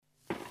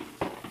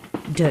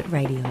Dirt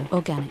Radio.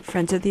 Organic.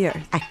 Friends of the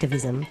Earth.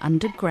 Activism.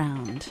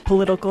 Underground.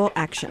 Political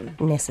action.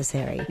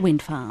 Necessary.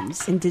 Wind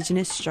farms.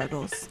 Indigenous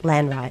struggles.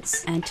 Land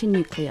rights.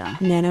 Anti-nuclear.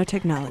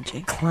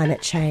 Nanotechnology.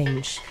 Climate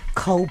change.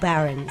 Coal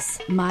barons.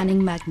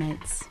 Mining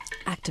magnates.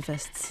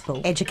 Activists.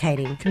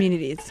 Educating.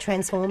 Communities.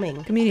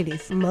 Transforming.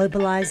 Communities.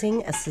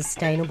 Mobilising a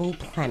sustainable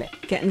planet.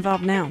 Get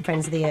involved now.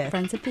 Friends of the Earth.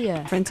 Friends of the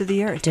Earth. Friends of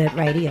the Earth. Dirt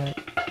Radio.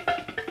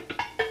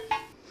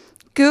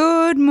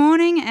 Good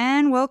morning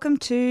and welcome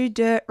to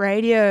Dirt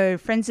Radio,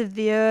 Friends of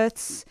the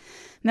Earth's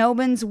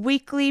Melbourne's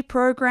weekly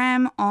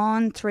program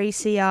on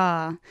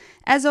 3CR.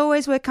 As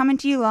always, we're coming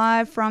to you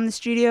live from the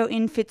studio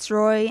in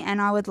Fitzroy,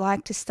 and I would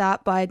like to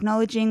start by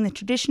acknowledging the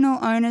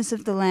traditional owners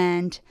of the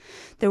land,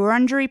 the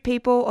Wurundjeri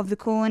people of the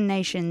Kulin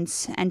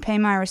Nations, and pay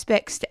my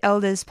respects to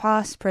elders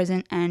past,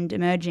 present and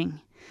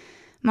emerging.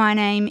 My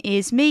name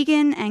is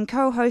Megan, and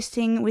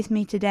co-hosting with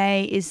me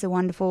today is the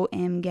wonderful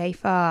M.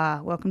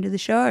 Gayfar. Welcome to the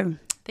show.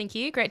 Thank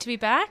you. Great to be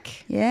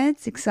back. Yeah,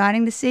 it's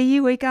exciting to see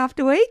you week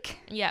after week.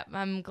 Yeah,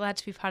 I'm glad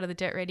to be part of the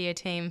Dirt Radio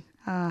team.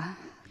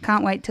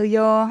 Can't wait till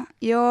you're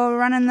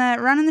running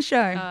the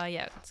show.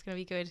 Yeah, it's going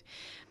to be good.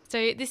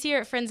 So this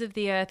year at Friends of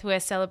the Earth, we're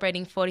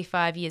celebrating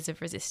 45 years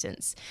of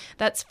resistance.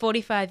 That's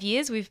 45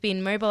 years we've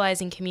been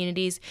mobilising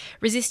communities,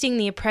 resisting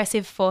the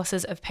oppressive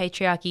forces of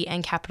patriarchy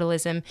and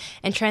capitalism,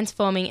 and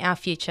transforming our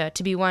future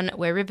to be one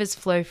where rivers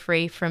flow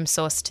free from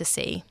source to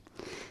sea.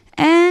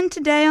 And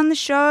today on the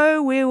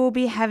show, we will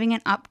be having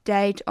an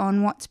update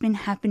on what's been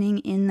happening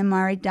in the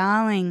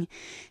Murray-Darling.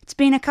 It's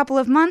been a couple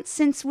of months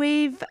since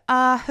we've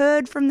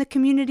heard from the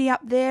community up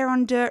there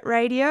on Dirt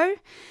Radio.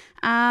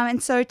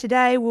 And so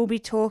today we'll be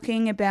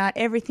talking about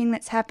everything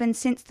that's happened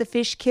since the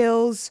fish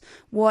kills,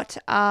 what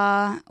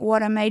are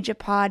major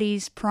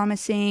parties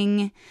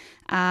promising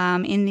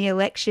in the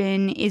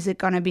election. Is it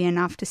going to be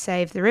enough to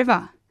save the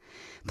river?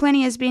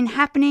 Plenty has been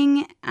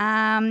happening,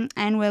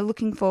 and we're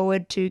looking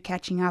forward to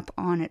catching up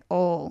on it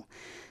all.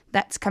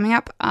 That's coming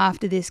up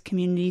after this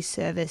community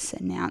service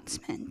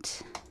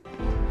announcement.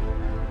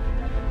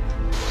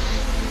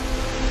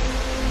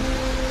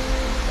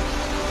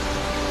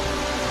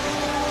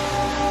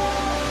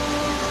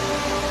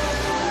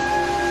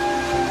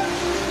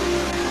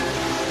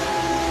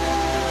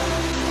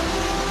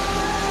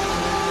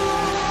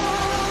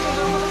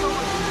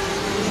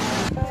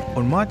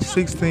 On March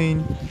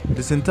 16,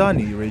 the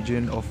Sentani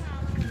region of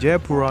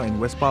Jayapura in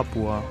West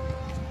Papua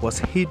was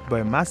hit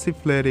by massive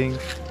flooding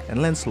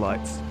and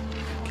landslides,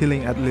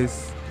 killing at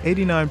least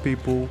 89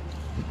 people,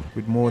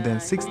 with more than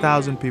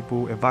 6,000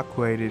 people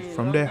evacuated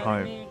from their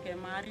home.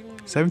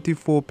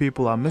 74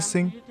 people are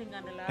missing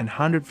and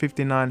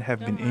 159 have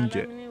been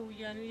injured.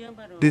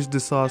 This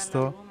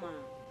disaster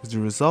is the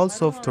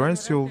result of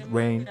torrential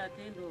rain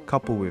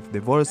coupled with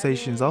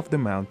deforestation of the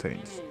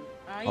mountains,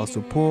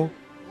 also poor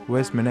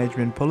waste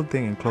management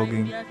polluting and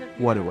clogging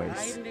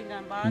waterways,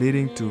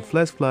 leading to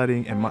flash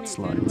flooding and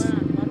mudslides.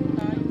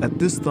 At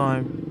this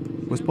time,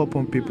 West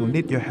Papuan people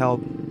need your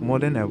help more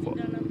than ever.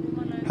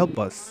 Help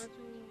us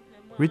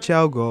reach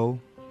our goal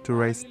to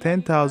raise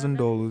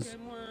 $10,000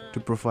 to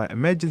provide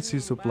emergency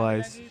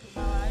supplies,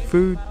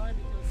 food,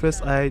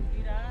 first aid,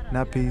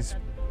 nappies,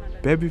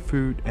 baby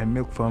food and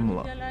milk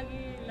formula.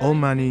 All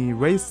money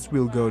raised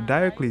will go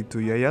directly to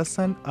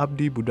Yayasan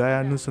Abdi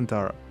Budaya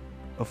Nusantara,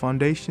 a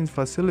foundation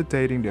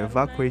facilitating the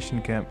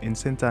evacuation camp in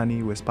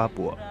Sentani, West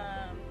Papua.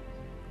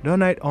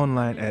 Donate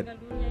online at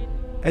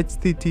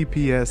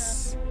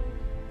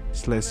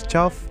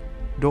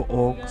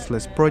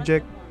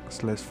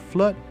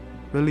https://chaff.org/project/flood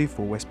relief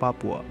for West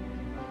Papua.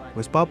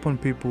 West Papuan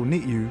people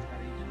need you.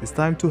 It's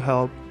time to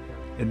help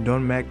and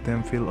don't make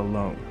them feel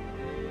alone.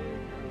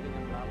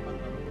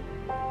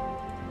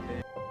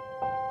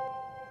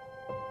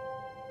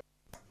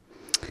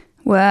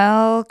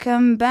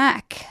 Welcome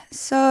back.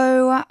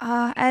 So,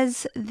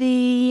 as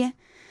the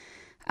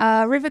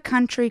River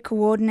Country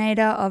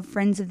Coordinator of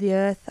Friends of the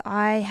Earth,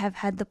 I have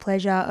had the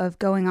pleasure of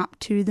going up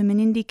to the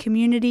Menindee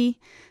community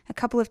a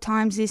couple of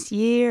times this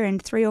year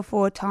and 3 or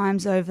 4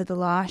 times over the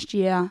last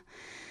year.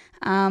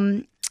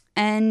 And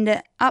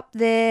up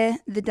there,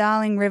 the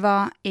Darling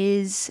River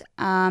is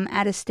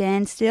at a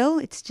standstill.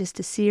 It's just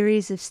a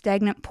series of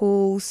stagnant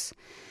pools.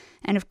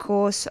 And of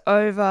course,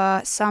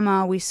 over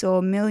summer, we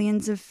saw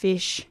millions of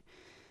fish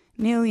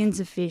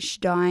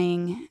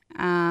dying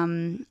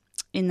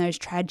in those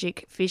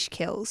tragic fish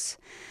kills.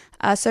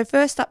 So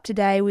first up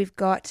today, we've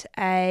got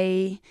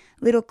a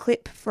little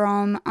clip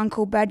from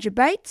Uncle Badger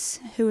Bates,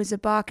 who is a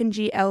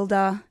Barkindji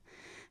elder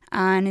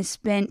and has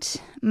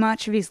spent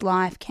much of his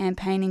life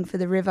campaigning for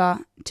the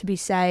river to be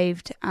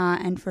saved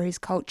and for his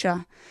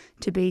culture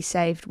to be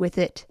saved with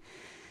it.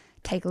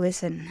 Take a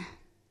listen.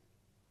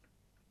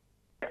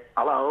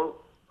 Hello,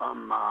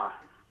 my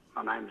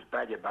name's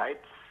Badger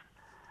Bates.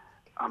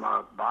 I'm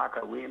a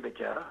Barker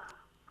Wimbicha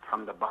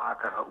from the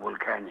Barker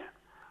Wilcannia.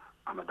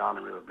 I'm a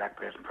Darling River black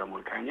person from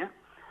Wilcannia.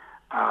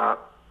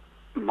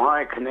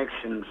 My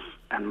connections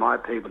and my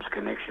people's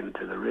connection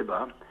to the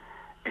river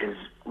is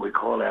we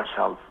call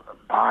ourselves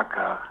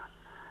Barker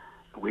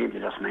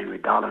Wimbicha, just mean we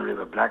Darling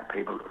River black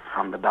people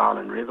from the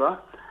Darling River.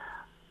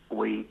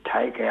 we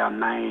take our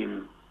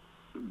name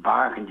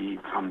Barkindji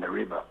from the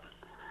river.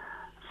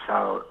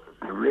 So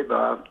the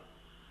river,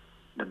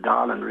 the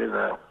Darling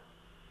River,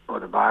 or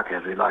the Bark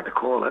as we like to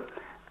call it,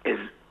 is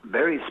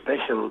very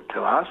special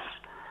to us.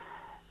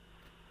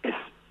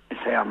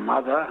 It's our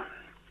mother,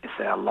 it's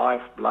our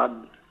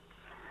lifeblood,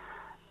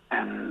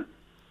 and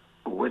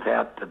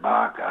without the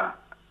Barker,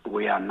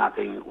 we are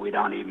nothing. We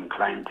don't even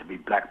claim to be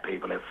black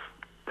people. If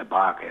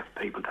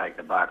people take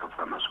the Barker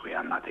from us, we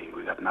are nothing.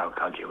 We got no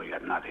culture, we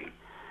got nothing.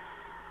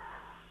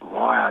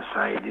 Why I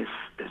say this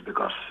is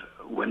because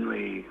when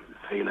we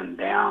feeling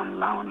down,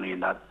 lonely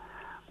and that,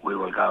 we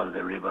will go to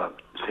the river,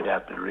 sit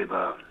at the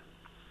river,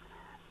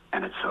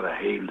 and it sort of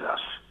heals us.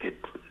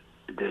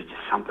 There's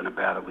just something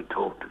about it. We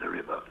talk to the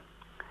river.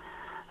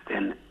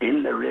 Then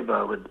in the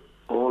river, with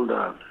all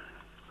the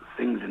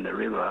things in the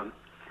river,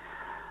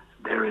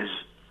 there is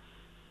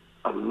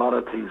a lot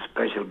of things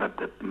special, but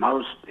the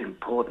most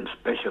important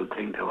special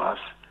thing to us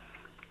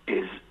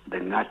is the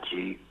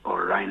Ngatji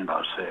or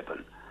rainbow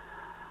serpent.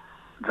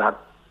 That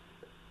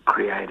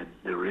created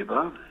the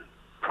river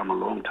from a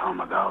long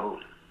time ago,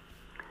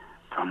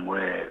 from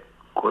where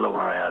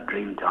Kulawara, our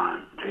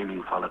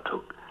dreaming fella,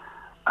 took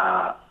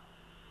a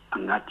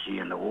Ngatji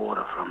in the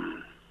water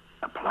from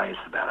a place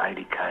about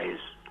 80 k's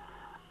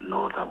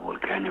north of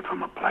Wilcannia,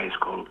 from a place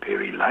called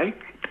Perry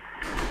Lake.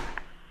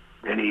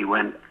 Then he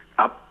went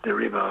up the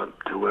river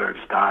to where it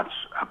starts,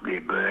 up near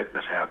Burke,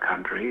 that's our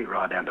country,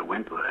 right down to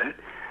Wentworth,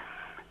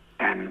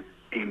 and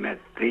he met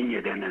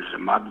Thinya then as a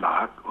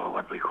mudlark, or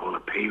what we call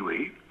a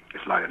peewee.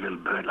 It's like a little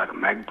bird, like a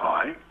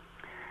magpie,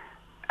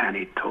 and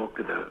he talked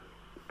to the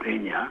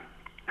Thinya,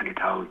 and he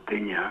told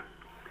Thinya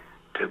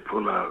to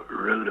pull a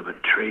root of a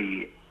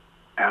tree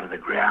out of the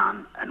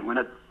ground, and when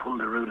it pulled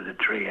the root of the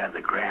tree out of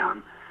the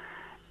ground,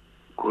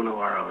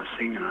 Kulawara was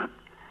singing it,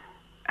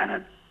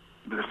 and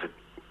because the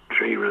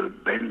tree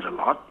root bends a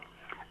lot,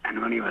 and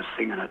when he was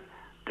singing it,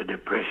 the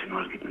depression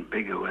was getting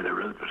bigger where the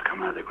root was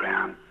coming out of the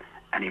ground,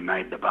 and he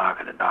made the bark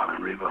of the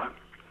Darling River.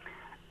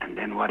 And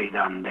then what he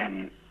done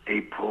then,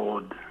 he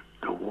poured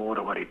the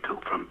water, what he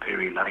took from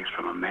Perry Lakes,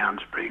 from a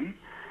mound spring,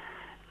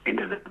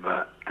 into the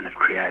river, and it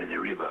created the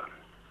river.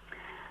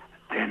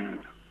 Then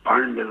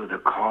Barndu, the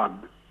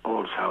cod,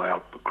 also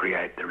helped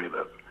create the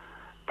river.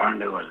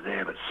 Barndu was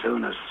there, but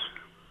soon as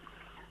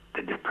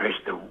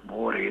the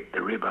water hit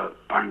the river,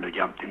 Barndu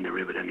jumped in the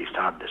river, then he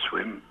started to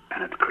swim,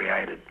 and it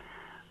created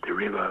the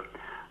river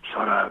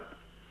sort of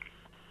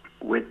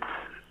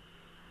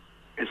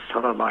it's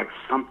sort of like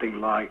something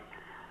like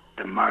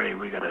the Murray.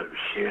 We got a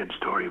shared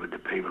story with the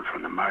people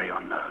from the Murray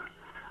on the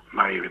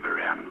Murray River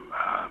around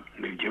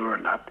Mildura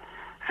and that,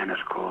 and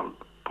it's called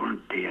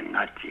Punti and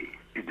Ngatji.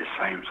 It's the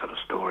same sort of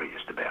story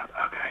just about,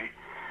 okay?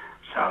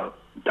 So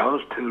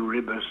those two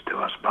rivers to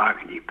us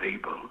Barkindji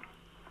people,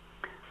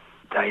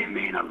 they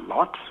mean a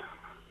lot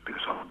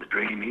because of the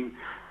dreaming,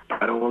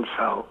 but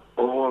also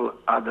all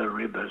other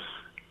rivers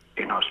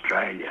in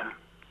Australia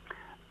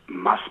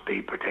must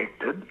be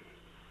protected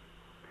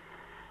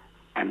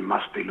and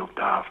must be looked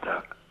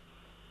after,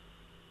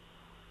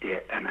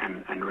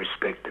 and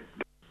respected.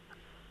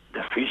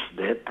 The fish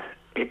death,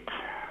 it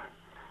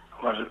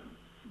was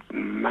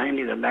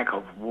mainly the lack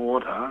of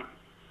water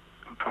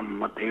from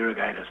what the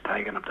irrigators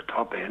taken up the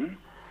top end,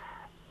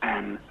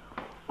 and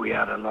we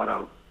had a lot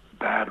of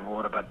bad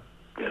water, but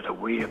there's a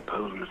weir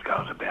pool and it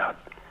goes about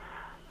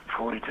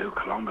 42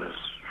 kilometres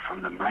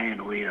from the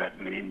main weir at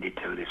Menindee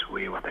to this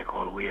weir, what they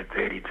call Weir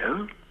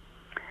 32.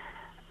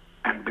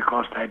 And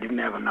because they didn't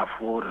have enough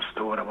water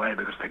stored away,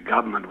 because the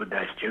government with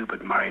their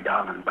stupid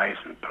Murray-Darling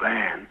Basin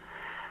plan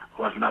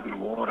was letting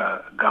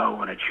water go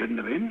when it shouldn't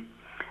have been.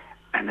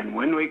 And then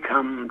when we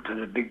come to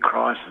the big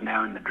crisis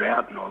now in the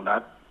drought and all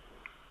that,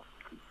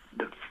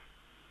 the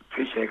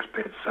fish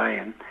experts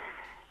saying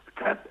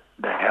that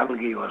the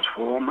algae was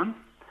forming,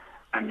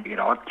 and you get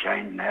a hot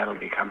change and the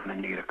algae coming,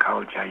 and you get a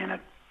cold change, and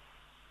it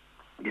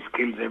just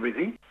kills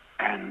everything.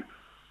 And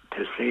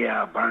to see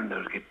our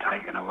Burnders get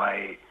taken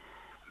away,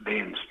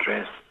 being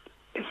stressed,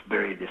 is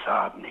very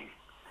disheartening,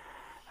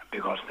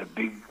 because the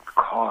big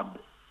cod,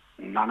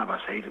 none of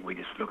us eat it, we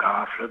just look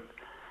after it,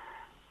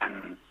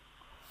 and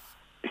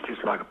it's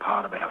just like a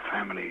part of our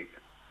family,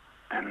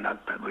 and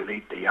that we'll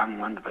eat the young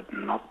ones, but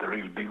not the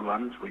real big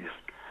ones. We just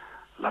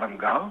let them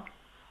go.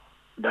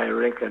 They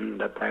reckon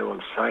that they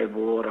will save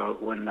water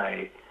when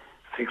they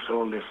fix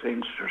all this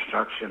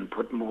infrastructure and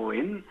put more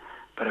in,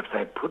 but if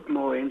they put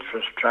more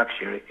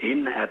infrastructure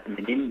in at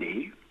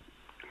Menindee,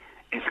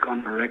 it's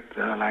going to wreck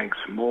the lakes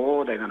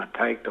more, they're going to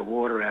take the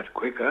water out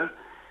quicker,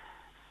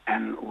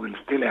 and we'll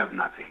still have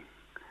nothing.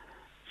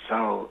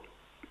 So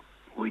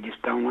we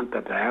just don't want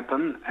that to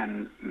happen.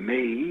 And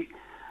me,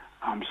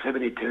 I'm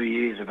 72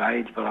 years of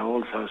age, but I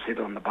also sit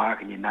on the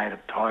Barkindji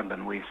native title,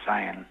 and we're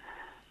saying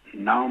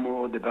no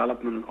more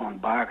development on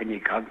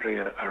Barkindji country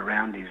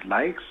around these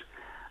lakes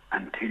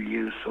until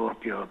you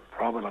sort your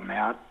problem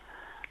out.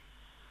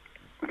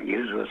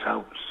 You were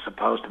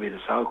supposed to be the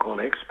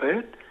so-called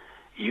expert.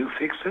 You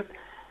fix it,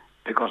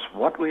 because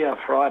what we are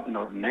frightened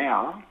of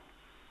now,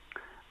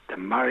 the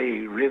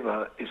Murray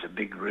River is a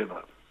big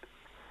river,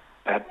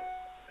 but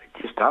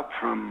up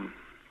from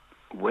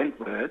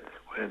Wentworth,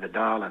 where the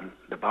Darling,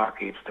 the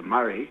Barker hits the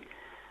Murray,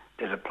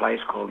 there's a place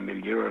called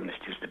Mildura, and it's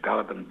just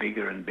developing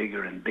bigger and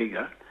bigger and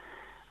bigger.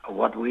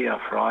 What we are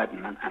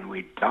frightened, and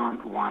we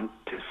don't want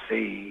to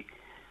see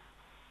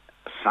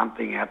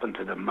something happen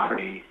to the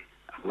Murray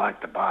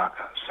like the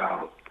Barker.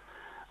 So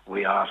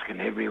we're asking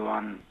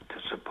everyone to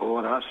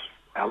support us,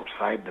 help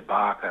save the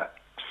Barker,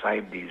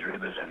 save these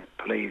rivers, and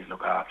please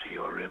look after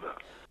your river.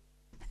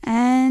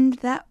 And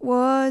that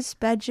was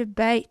Badger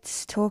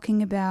Bates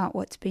talking about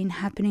what's been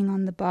happening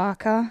on the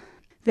Barker.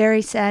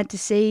 Very sad to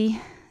see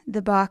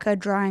the Barker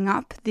drying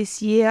up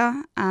this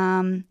year,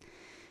 and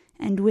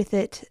with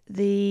it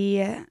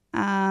the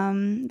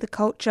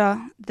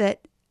culture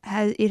that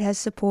it has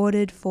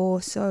supported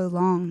for so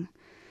long.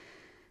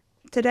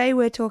 Today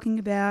we're talking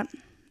about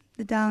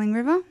the Darling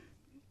River.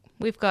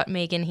 We've got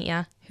Megan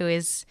here, who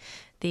is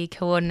the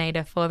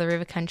coordinator for the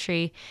River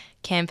Country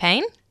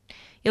campaign.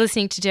 You're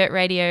listening to Dirt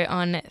Radio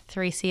on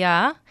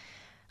 3CR.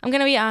 I'm going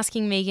to be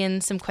asking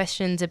Megan some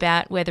questions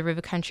about where the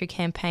River Country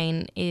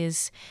campaign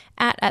is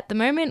at the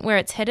moment, where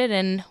it's headed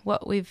and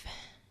what we've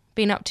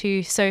been up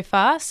to so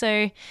far.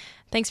 So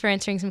thanks for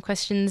answering some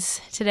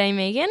questions today,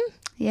 Megan.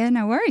 Yeah,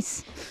 no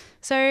worries.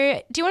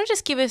 So do you want to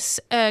just give us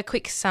a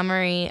quick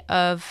summary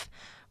of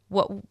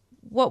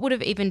what would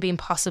have even been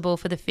possible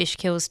for the fish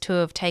kills to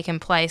have taken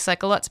place?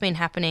 Like, a lot's been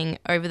happening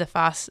over the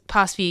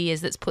past few years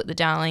that's put the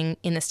Darling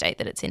in the state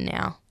that it's in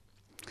now.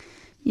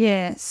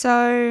 Yeah,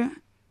 so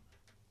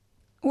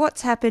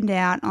what's happened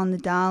out on the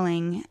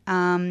Darling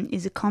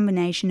is a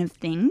combination of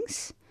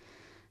things.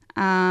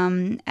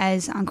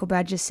 As Uncle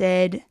Badger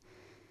said,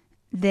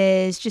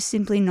 there's just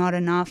simply not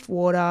enough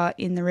water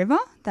in the river.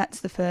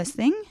 That's the first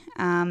thing.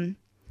 And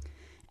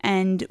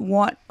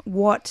why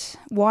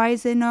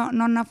is there not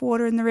enough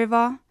water in the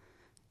river?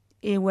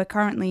 We're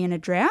currently in a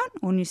drought,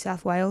 or New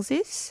South Wales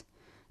is.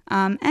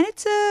 And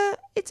it's a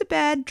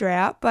bad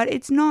drought, but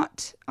it's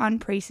not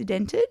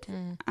unprecedented.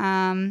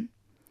 And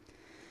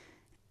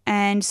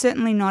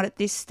certainly not at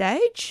this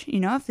stage. You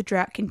know, if the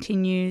drought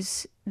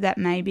continues, that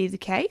may be the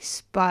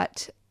case,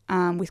 but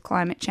with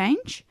climate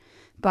change.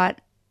 But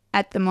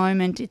at the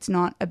moment, it's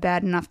not a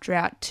bad enough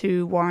drought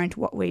to warrant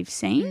what we've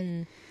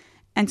seen.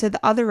 And so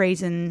the other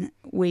reason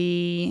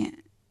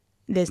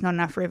there's not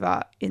enough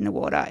river in the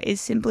water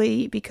is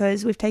simply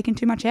because we've taken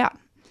too much out.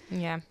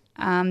 Yeah.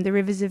 The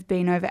rivers have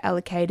been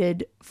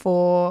over-allocated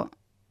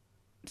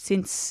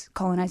since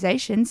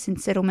colonisation,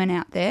 since settlement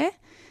out there.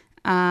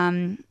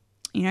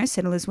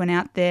 Settlers went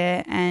out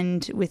there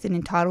and with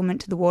an entitlement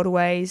to the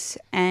waterways,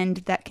 and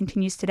that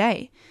continues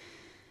today.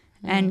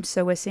 And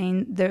so we're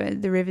seeing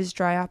the rivers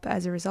dry up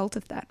as a result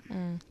of that.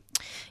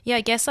 Yeah,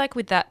 I guess like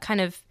with that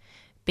kind of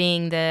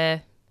being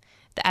the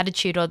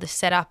attitude or the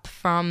setup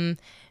from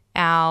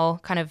our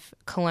kind of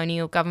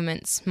colonial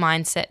government's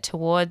mindset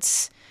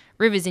towards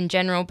rivers in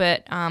general,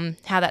 but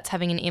how that's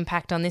having an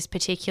impact on this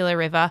particular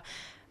river.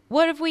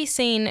 What have we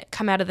seen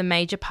come out of the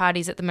major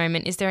parties at the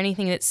moment? Is there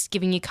anything that's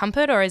giving you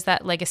comfort, or is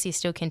that legacy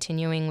still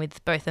continuing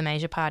with both the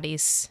major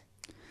parties?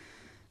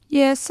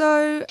 Yeah,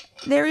 so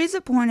there is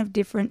a point of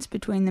difference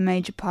between the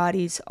major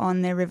parties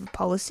on their river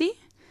policy.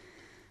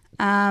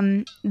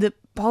 The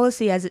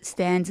policy as it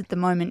stands at the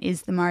moment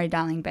is the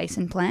Murray-Darling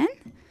Basin Plan,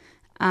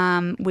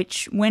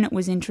 which when it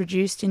was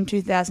introduced in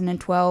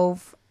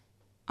 2012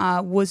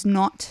 was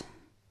not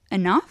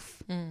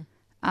enough.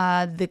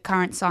 The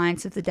current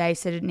science of the day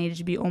said it needed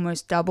to be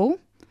almost double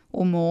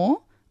or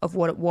more of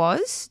what it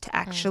was to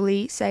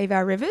actually save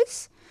our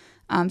rivers.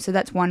 So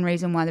that's one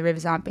reason why the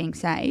rivers aren't being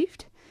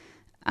saved.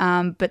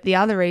 But the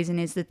other reason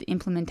is that the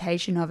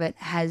implementation of it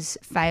has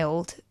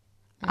failed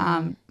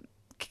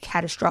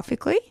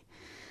catastrophically.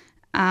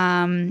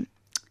 And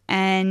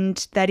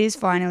that is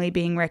finally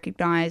being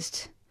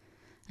recognised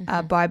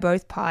by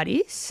both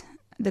parties.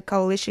 The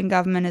coalition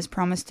government has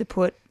promised to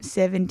put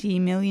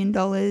 $70 million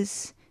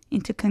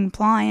into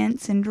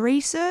compliance and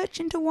research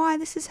into why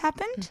this has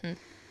happened,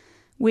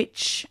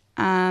 which,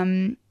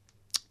 in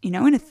a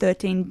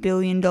 $13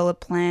 billion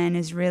plan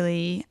is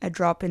really a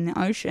drop in the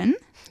ocean.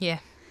 Yeah.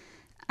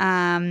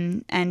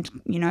 And,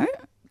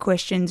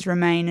 questions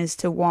remain as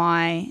to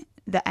why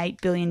the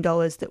 $8 billion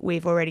that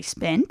we've already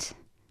spent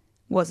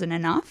wasn't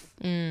enough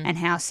and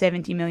how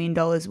 $70 million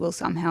will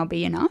somehow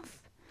be enough.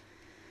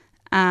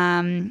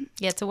 Yeah,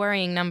 it's a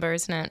worrying number,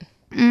 isn't it?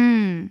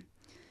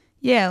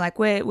 Yeah, like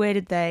where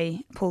did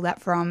they pull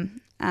that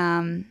from?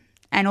 And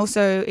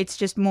also it's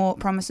just more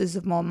promises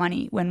of more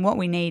money when what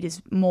we need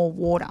is more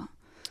water.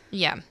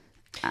 Yeah.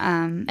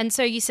 And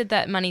so you said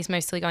that money's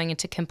mostly going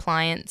into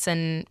compliance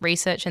and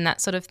research and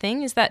that sort of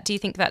thing. Do you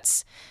think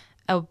that's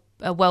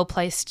a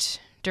well-placed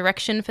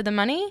direction for the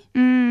money?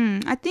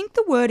 I think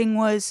the wording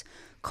was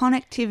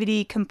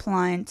connectivity,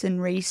 compliance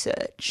and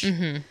research,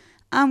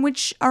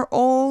 which are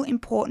all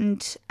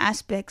important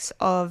aspects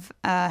of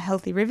a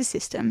healthy river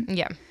system.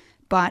 Yeah.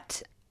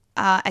 But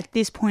at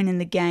this point in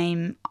the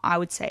game, I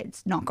would say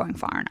it's not going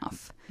far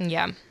enough.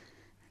 Yeah.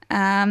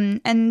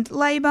 And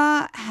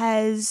Labor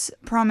has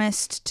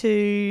promised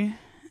to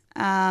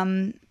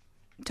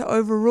to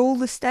overrule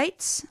the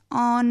states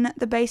on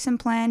the Basin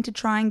Plan to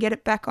try and get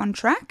it back on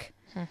track,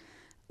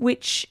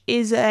 which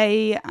is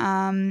a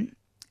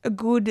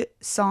good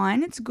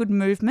sign. It's a good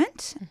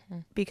movement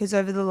because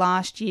over the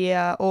last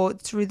year or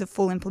through the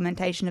full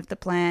implementation of the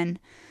plan,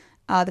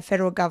 the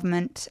federal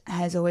government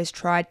has always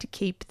tried to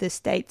keep the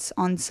states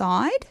on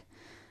side,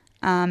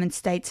 and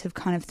states have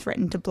kind of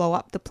threatened to blow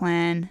up the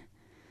plan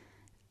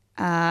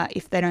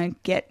if they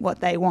don't get what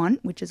they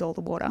want, which is all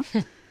the water.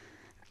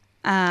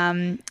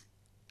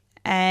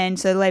 And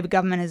so the Labor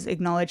government has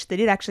acknowledged that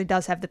it actually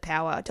does have the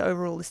power to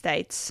overrule the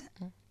states,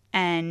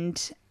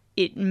 and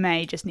it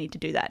may just need to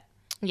do that.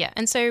 Yeah.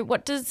 And so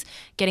what does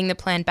getting the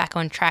plan back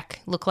on track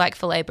look like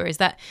for Labor? Is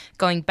that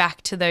going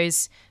back to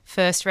those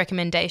first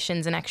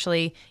recommendations and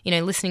actually,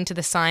 listening to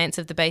the science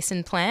of the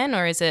Basin Plan,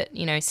 or is it,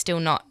 still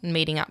not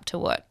meeting up to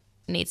what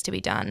needs to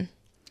be done?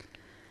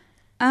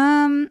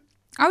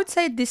 I would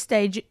say at this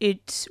stage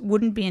it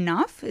wouldn't be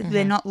enough.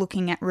 They're not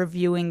looking at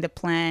reviewing the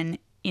plan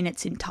in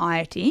its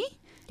entirety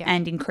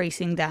and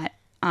increasing that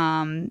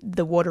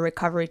the water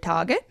recovery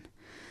target.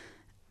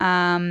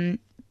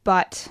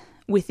 But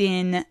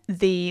within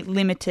the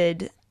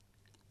limited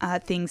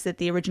things that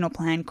the original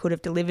plan could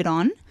have delivered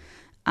on,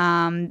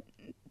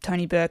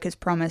 Tony Burke has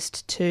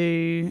promised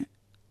to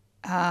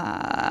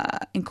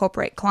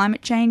incorporate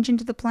climate change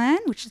into the plan,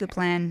 which the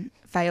plan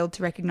failed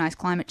to recognise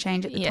climate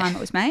change at the time it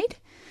was made.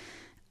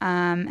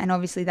 And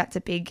obviously that's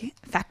a big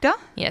factor.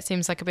 Yeah, it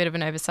seems like a bit of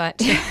an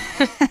oversight.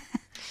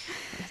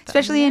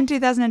 Especially in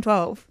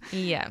 2012.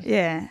 Yeah.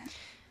 Yeah.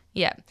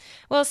 Yeah.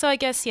 Well, so I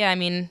guess,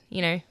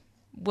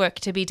 work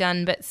to be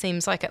done, but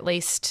seems like at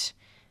least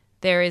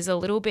there is a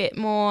little bit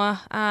more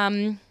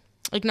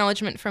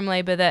acknowledgement from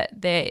Labor that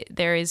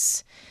there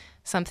is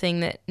something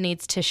that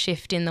needs to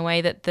shift in the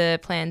way that the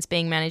plan's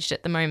being managed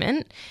at the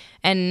moment.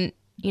 And,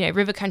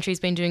 River Country's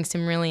been doing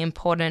some really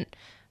important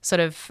sort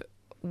of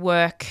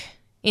work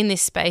in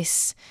this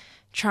space,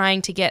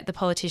 trying to get the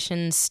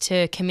politicians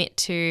to commit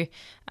to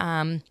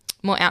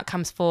more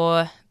outcomes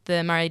for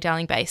the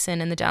Murray-Darling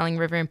Basin and the Darling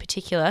River in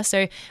particular.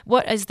 So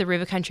what is the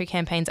River Country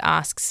campaign's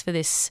asks for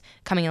this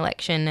coming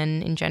election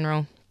and in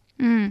general?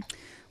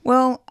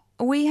 Well,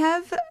 we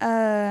have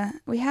a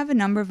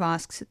number of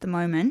asks at the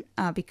moment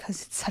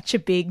because it's such a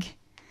big,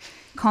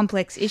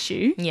 complex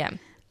issue. Yeah.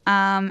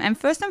 And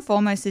first and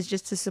foremost is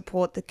just to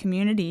support the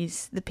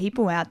communities, the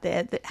people out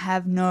there that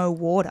have no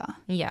water.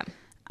 Yeah.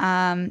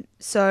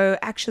 So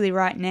actually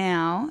right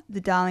now,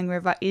 the Darling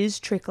River is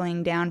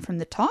trickling down from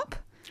the top.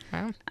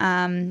 Wow.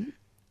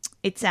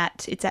 It's at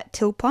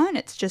Tilpa, and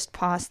it's just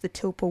past the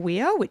Tilpa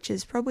Weir, which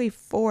is probably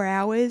 4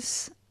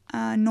 hours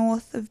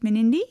north of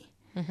Menindee.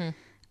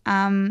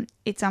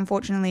 It's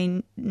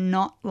unfortunately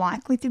not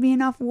likely to be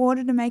enough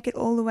water to make it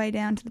all the way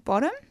down to the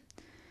bottom,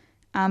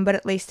 but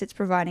at least it's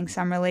providing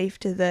some relief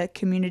to the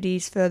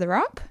communities further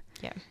up.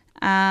 Yeah.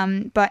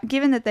 But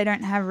given that they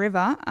don't have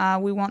river,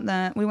 we want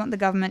the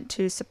government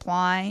to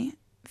supply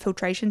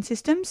filtration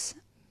systems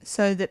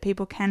so that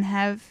people can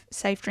have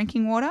safe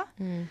drinking water.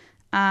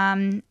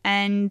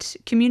 And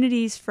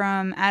communities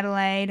from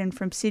Adelaide and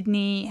from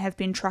Sydney have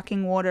been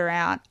trucking water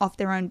out off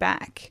their own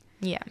back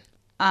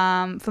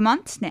for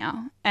months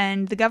now,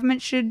 and the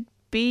government should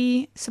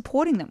be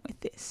supporting them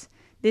with this.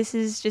 This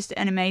is just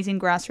an amazing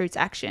grassroots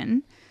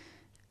action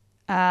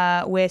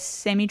where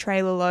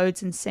semi-trailer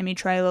loads and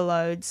semi-trailer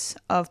loads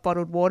of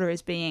bottled water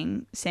is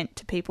being sent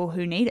to people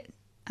who need it,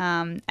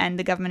 and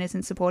the government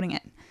isn't supporting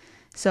it.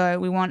 So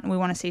we want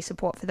to see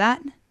support for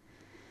that.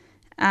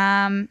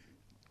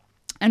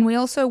 And we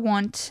also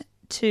want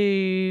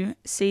to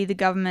see the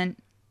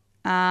government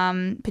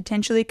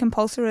potentially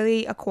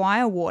compulsorily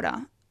acquire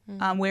water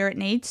where it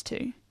needs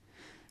to.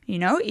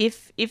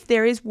 If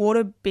there is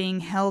water being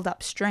held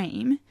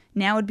upstream,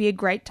 now would be a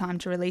great time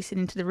to release it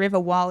into the river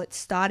while it's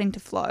starting to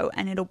flow,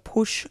 and it'll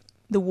push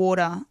the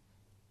water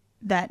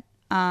that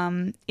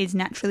is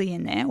naturally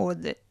in there or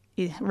that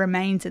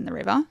remains in the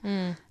river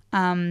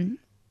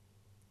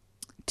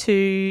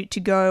to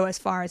go as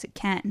far as it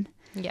can.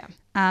 Yeah.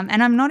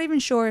 And I'm not even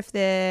sure if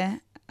there's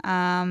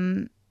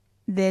an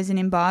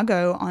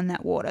embargo on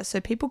that water, so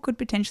people could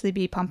potentially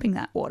be pumping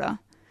that water.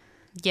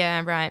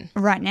 Yeah, right.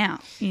 Right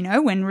now,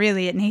 when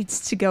really it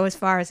needs to go as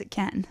far as it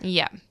can.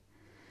 Yeah.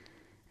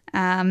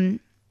 And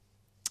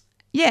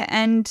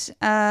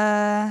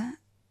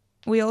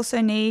we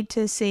also need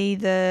to see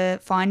the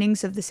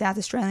findings of the South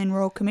Australian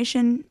Royal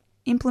Commission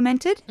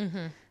implemented.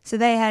 So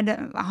they had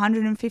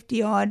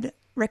 150-odd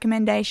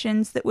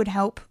recommendations that would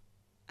help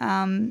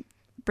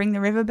bring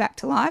the river back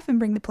to life and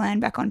bring the plan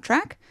back on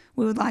track.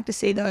 We would like to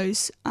see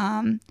those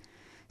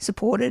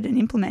supported and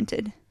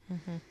implemented.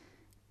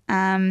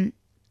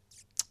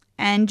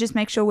 And just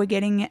make sure we're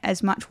getting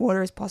as much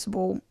water as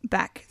possible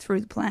back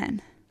through the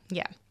plan.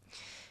 Yeah.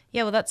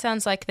 Yeah, well, that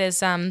sounds like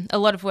there's a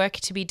lot of work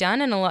to be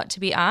done and a lot to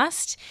be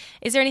asked.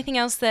 Is there anything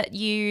else that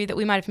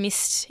we might have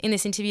missed in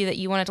this interview that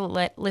you wanted to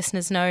let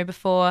listeners know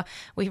before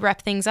we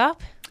wrap things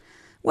up?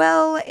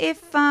 Well,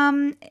 if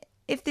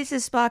this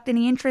has sparked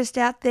any interest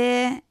out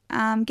there,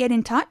 get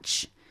in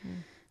touch.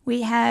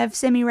 We have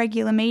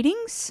semi-regular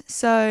meetings,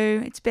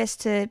 so it's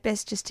best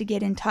just to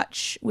get in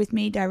touch with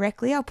me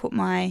directly. I'll put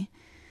my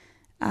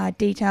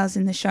details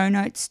in the show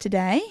notes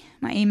today,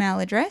 my email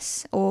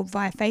address, or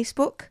via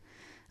Facebook.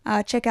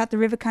 Check out the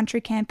River Country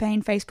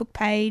Campaign Facebook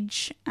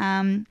page,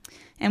 and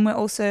we're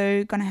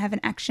also going to have an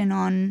action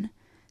on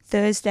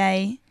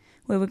Thursday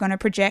where we're going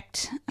to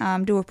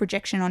do a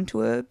projection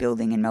onto a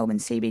building in Melbourne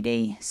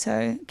CBD,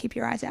 so keep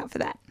your eyes out for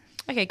that.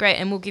 Okay, great.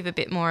 And we'll give a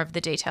bit more of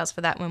the details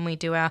for that when we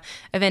do our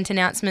event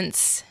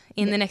announcements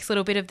in the next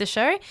little bit of the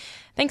show.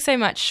 Thanks so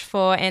much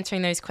for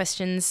answering those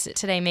questions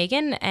today,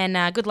 Megan,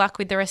 and good luck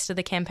with the rest of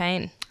the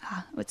campaign.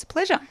 It's a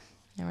pleasure.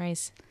 No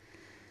worries.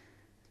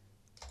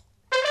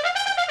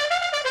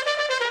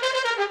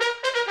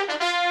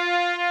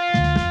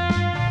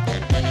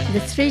 The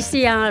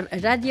 3CR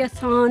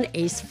Radiothon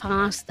is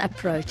fast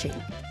approaching.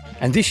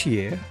 And this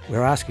year,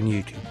 we're asking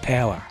you to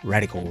power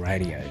Radical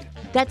Radio.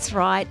 That's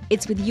right.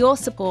 It's with your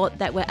support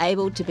that we're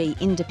able to be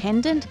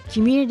independent,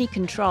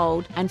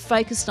 community-controlled and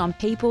focused on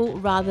people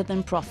rather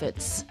than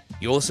profits.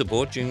 Your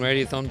support during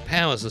Radiothon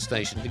powers the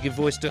station to give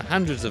voice to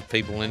hundreds of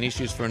people and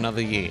issues for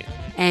another year.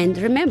 And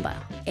remember,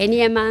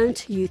 any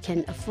amount you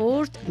can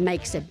afford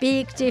makes a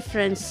big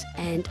difference,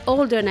 and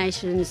all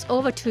donations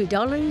over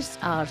 $2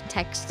 are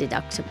tax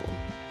deductible.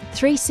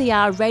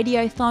 3CR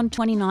Radiothon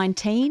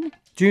 2019.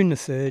 June the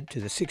 3rd to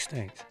the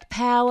 16th.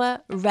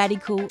 Power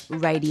Radical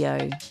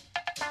Radio.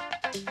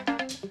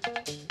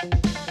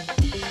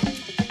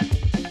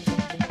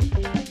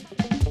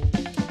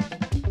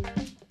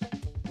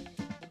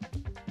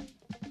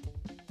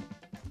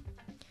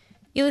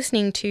 You're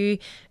listening to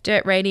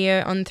Dirt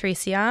Radio on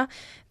 3CR.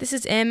 This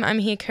is Em. I'm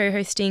here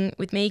co-hosting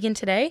with Megan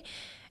today,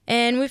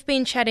 and we've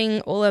been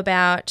chatting all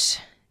about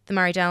the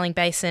Murray-Darling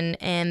Basin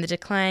and the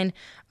decline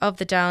of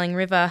the Darling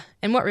River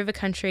and what River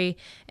Country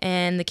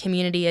and the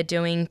community are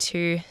doing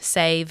to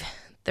save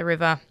the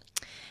river.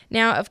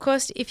 Now, of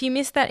course, if you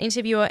missed that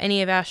interview or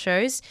any of our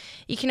shows,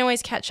 you can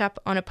always catch up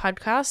on a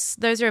podcast.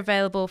 Those are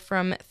available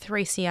from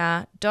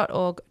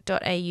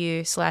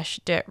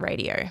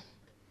 3cr.org.au/dirtradio.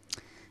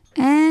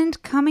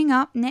 And coming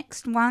up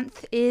next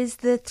month is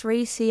the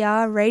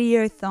 3CR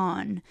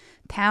Radiothon,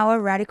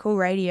 Power Radical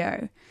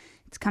Radio.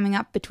 It's coming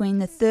up between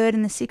the 3rd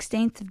and the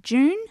 16th of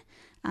June,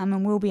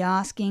 and we'll be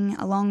asking,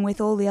 along with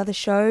all the other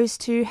shows,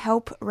 to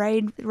help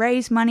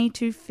raise money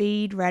to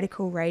feed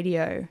Radical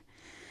Radio.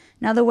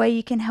 Another way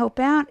you can help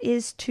out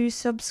is to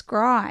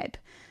subscribe.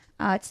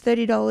 It's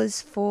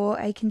 $30 for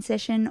a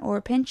concession or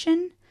a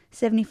pension,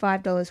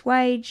 $75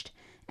 waged,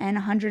 and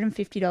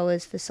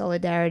 $150 for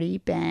solidarity,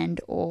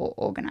 band or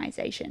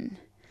organisation.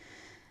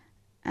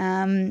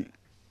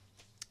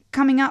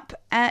 Coming up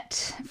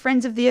at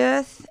Friends of the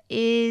Earth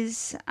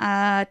is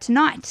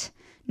tonight,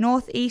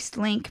 North East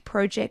Link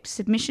Project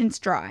Submissions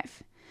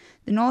Drive.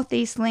 The North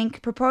East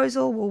Link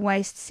proposal will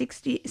waste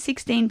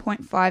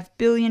 $16.5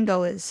 billion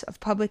of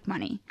public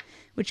money,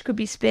 which could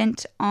be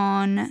spent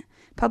on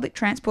public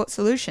transport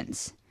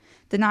solutions.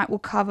 The night will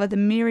cover the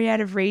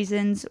myriad of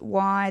reasons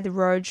why the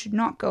road should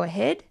not go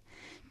ahead.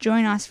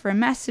 Join us for a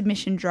mass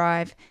submission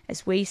drive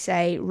as we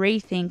say,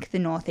 rethink the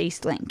North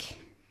East Link.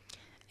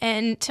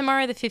 And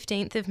tomorrow, the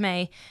 15th of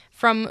May,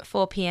 from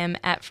 4 p.m.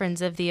 at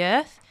Friends of the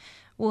Earth,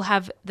 we'll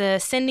have the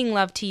Sending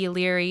Love to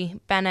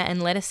Yeelirrie banner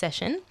and letter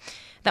session.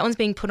 That one's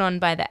being put on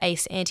by the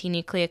ACE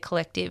Anti-Nuclear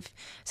Collective.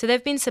 So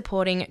they've been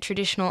supporting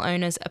traditional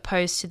owners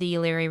opposed to the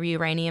Yeelirrie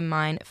uranium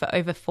mine for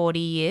over 40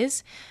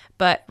 years.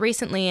 But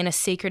recently, in a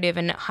secretive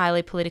and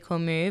highly political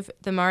move,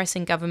 the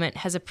Morrison government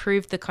has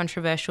approved the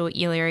controversial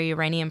Yeelirrie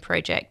uranium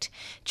project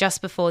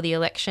just before the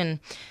election.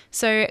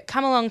 So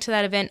come along to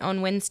that event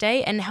on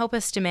Wednesday and help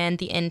us demand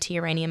the end to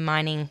uranium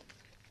mining.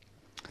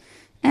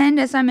 And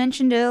as I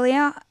mentioned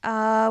earlier,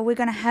 we're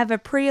going to have a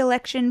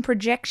pre-election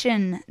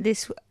projection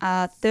this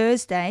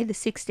Thursday, the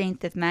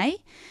 16th of May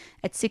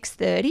at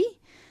 6:30.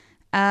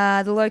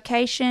 The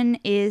location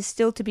is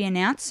still to be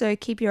announced, so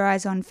keep your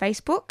eyes on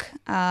Facebook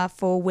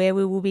for where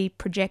we will be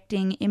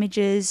projecting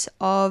images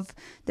of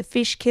the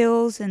fish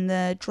kills and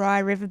the dry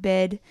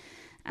riverbed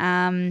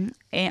on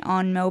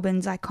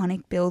Melbourne's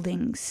iconic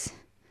buildings.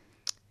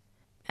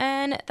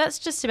 And that's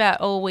just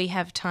about all we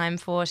have time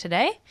for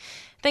today.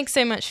 Thanks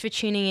so much for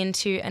tuning in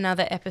to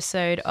another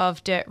episode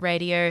of Dirt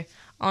Radio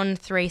on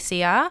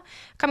 3CR.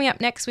 Coming up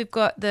next, we've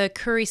got the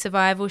Koori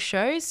Survival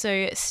Show,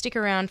 so stick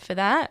around for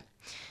that.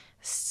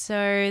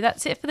 So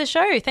that's it for the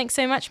show. Thanks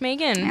so much,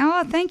 Megan.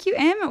 Oh, thank you,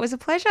 Em. It was a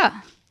pleasure.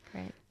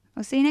 Great.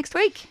 I'll see you next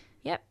week.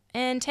 Yep.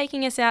 And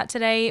taking us out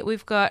today,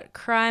 we've got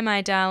Cry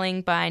My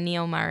Darling by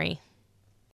Neil Murray.